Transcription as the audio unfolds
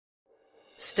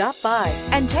Stop by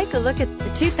and take a look at the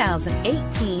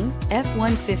 2018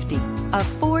 F-150. A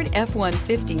Ford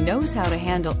F-150 knows how to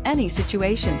handle any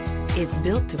situation. It's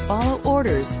built to follow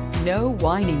orders, no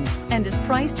whining, and is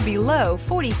priced below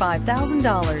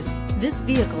 $45,000. This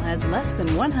vehicle has less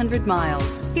than 100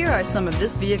 miles. Here are some of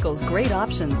this vehicle's great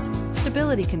options: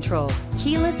 stability control,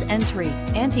 keyless entry,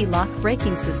 anti-lock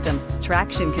braking system,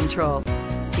 traction control,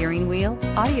 steering wheel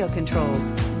audio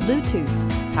controls, Bluetooth,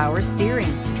 power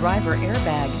steering, driver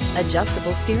airbag,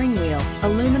 adjustable steering wheel,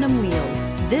 aluminum wheels.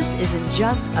 This isn't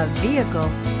just a vehicle,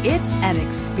 it's an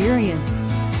experience.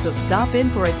 So stop in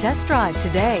for a test drive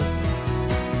today.